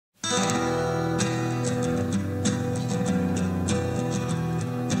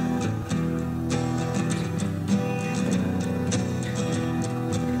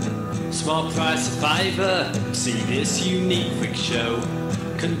small price of fiver. See this unique freak show.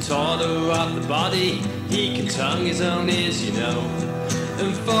 Contorter of the body, he can tongue his own ears, you know.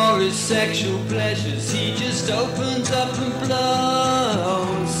 And for his sexual pleasures, he just opens up and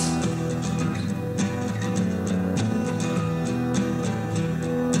blows.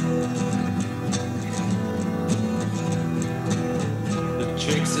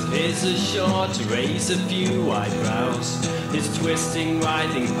 Tricks of his are sure to raise a few eyebrows. His twisting,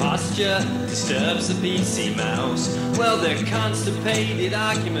 writhing posture disturbs the PC mouse. Well, their constipated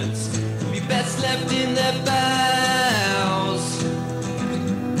arguments would be best left in their bowels.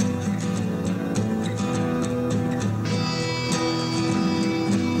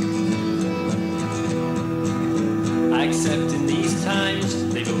 I accept in these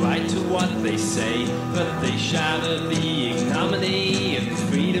times they've a right to what they say, but they shout at the ignominy and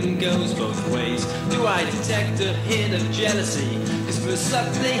freedom goes both ways. Do I detect a hint of jealousy? 'Cause for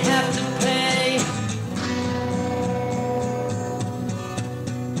suck they have to pay.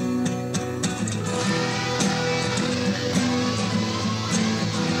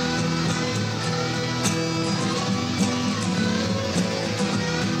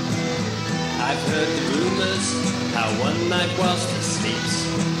 I've heard the rumors, how one night whilst he sleeps,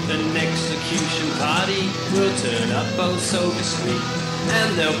 an execution party will turn up oh so discreet,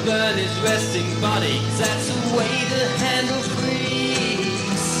 and they'll burn his resting body, 'cause that's a way to handle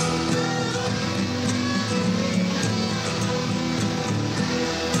freaks.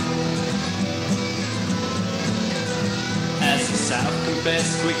 As a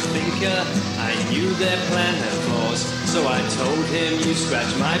self-confessed quick thinker, I knew their plan had flaws, so I told him, you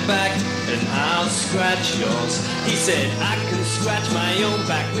scratch my back and I'll scratch yours. He said, I can scratch my own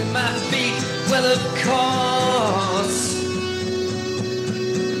back with my feet. Well, of course.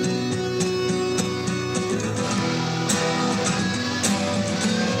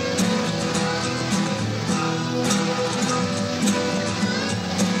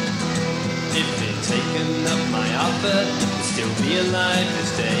 If they'd taken up my offer to still be alive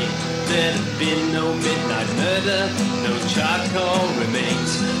this day, there'd have been no midnight murder, no charcoal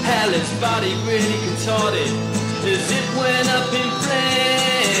remains. Hell, its body really contorted as it went up in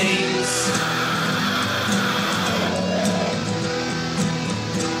flames.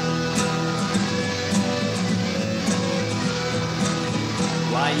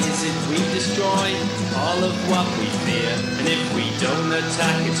 Why is it we destroy all of what we fear? And if we don't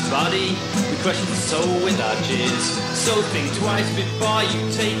attack its body, we crush its soul with our jeers. So think twice before you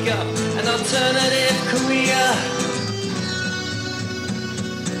take up an alternative career.